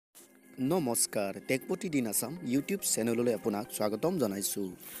নমস্কাৰ টেক প্ৰতিদিন আসাম ইউটিউব চেনেললৈ আপোনাক স্বাগতম জনাইছোঁ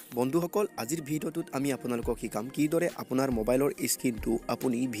বন্ধুসকল আজিৰ ভিডিঅ'টোত আমি আপোনালোকক শিকাম কিদৰে আপোনাৰ মোবাইলৰ স্ক্ৰীনটো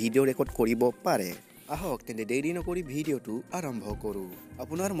আপুনি ভিডিঅ' ৰেকৰ্ড কৰিব পাৰে আহক তেন্তে দেৰি নকৰি ভিডিঅ'টো আৰম্ভ কৰোঁ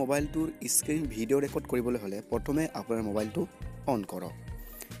আপোনাৰ মোবাইলটোৰ স্ক্ৰীন ভিডিঅ' ৰেকৰ্ড কৰিবলৈ হ'লে প্ৰথমে আপোনাৰ মোবাইলটো অন কৰক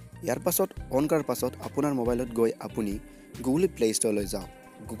ইয়াৰ পাছত অন কৰাৰ পাছত আপোনাৰ মোবাইলত গৈ আপুনি গুগল প্লে ষ্ট'ৰলৈ যাওক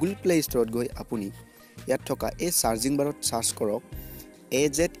গুগল প্লে ষ্ট'ৰত গৈ আপুনি ইয়াত থকা এই চাৰ্জিং বাৰত চাৰ্চ কৰক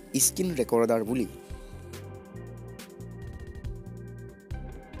AZ স্ক্ৰীন ৰেকৰ্ডাৰ বুলি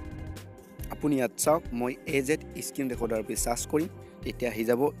আপুনি ইয়াত চাওক মই AZ স্ক্ৰীন ৰেকৰ্ডাৰ বুলি চাৰ্চ কৰিম তেতিয়া আহি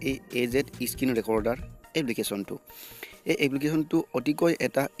যাব এই AZ স্ক্ৰীন ৰেকৰ্ডাৰ এপ্লিকেশ্যনটো এই এপ্লিকেশ্যনটো অতিকৈ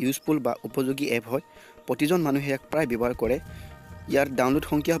এটা ইউজফুল বা উপযোগী এপ হয় প্ৰতিজন মানুহে ইয়াক প্ৰায় ব্যৱহাৰ কৰে ইয়াৰ ডাউনলোড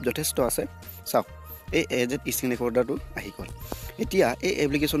সংখ্যা যথেষ্ট আছে চাওক এই AZ স্ক্ৰীন ৰেকৰ্ডাৰটো আহি গ'ল এতিয়া এই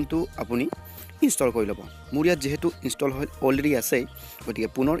এপ্লিকেশ্যনটো আপুনি ইনষ্টল কৰি ল'ব মোৰ ইয়াত যেহেতু ইনষ্টল হৈ অলৰেডি আছে গতিকে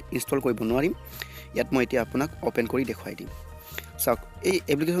পুনৰ ইনষ্টল কৰিব নোৱাৰিম ইয়াত মই এতিয়া আপোনাক ওপেন কৰি দেখুৱাই দিম চাওক এই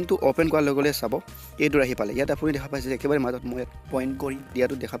এপ্লিকেশ্যনটো ওপেন কৰাৰ লগে লগে চাব এইদৰে আহি পালে ইয়াত আপুনি দেখা পাইছে একেবাৰে মাজত মই পইণ্ট কৰি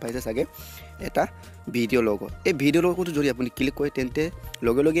দিয়াটো দেখা পাইছে চাগে এটা ভিডিঅ' লগ এই ভিডিঅ' লগটো যদি আপুনি ক্লিক কৰে তেন্তে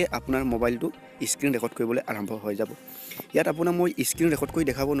লগে লগে আপোনাৰ মোবাইলটো স্ক্ৰীন ৰেকৰ্ড কৰিবলৈ আৰম্ভ হৈ যাব ইয়াত আপোনাক মই স্ক্ৰীন ৰেকৰ্ড কৰি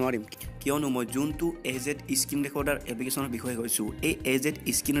দেখাব নোৱাৰিম কিয়নো মই যোনটো AZ স্ক্ৰীন ৰেকৰ্ডাৰ এপ্লিকেশ্যনৰ বিষয়ে কৈছোঁ এই AZ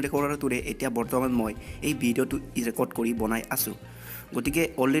স্ক্ৰীন ৰেকৰ্ডাৰটোৰে এতিয়া বৰ্তমান মই এই ভিডিঅ'টো ৰেকৰ্ড কৰি বনাই আছোঁ গতিকে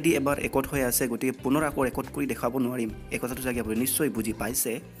অলৰেডি এবাৰ ৰেকৰ্ড হৈ আছে গতিকে পুনৰ আকৌ ৰেকৰ্ড কৰি দেখাব নোৱাৰিম এই কথাটো চাগে আপুনি নিশ্চয় বুজি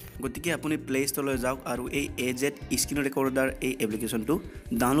পাইছে গতিকে আপুনি প্লে ষ্ট'ৰলৈ যাওক আৰু এই AZ স্ক্ৰীন ৰেকৰ্ডাৰ এই এপ্লিকেশ্যনটো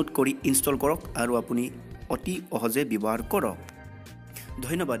ডাউনলোড কৰি ইনষ্টল কৰক আৰু আপুনি অতি সহজে ব্যৱহাৰ কৰক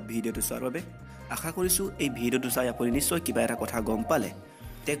ধন্যবাদ ভিডিঅ'টো চোৱাৰ বাবে আশা কৰিছোঁ এই ভিডিঅ'টো চাই আপুনি নিশ্চয় কিবা এটা কথা গম পালে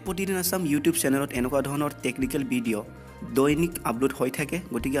টেক প্ৰতিদিন আসাম ইউটিউব চেনেলত এনেকুৱা ধৰণৰ টেকনিকেল ভিডিঅ' দৈনিক আপলোড হৈ থাকে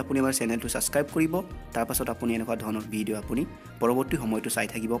গতিকে আপুনি আমাৰ চেনেলটো ছাবস্ক্ৰাইব কৰিব তাৰপাছত আপুনি এনেকুৱা ধৰণৰ ভিডিঅ' আপুনি পৰৱৰ্তী সময়টো চাই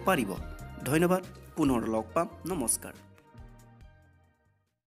থাকিব পাৰিব ধন্যবাদ পুনৰ লগ পাম নমস্কাৰ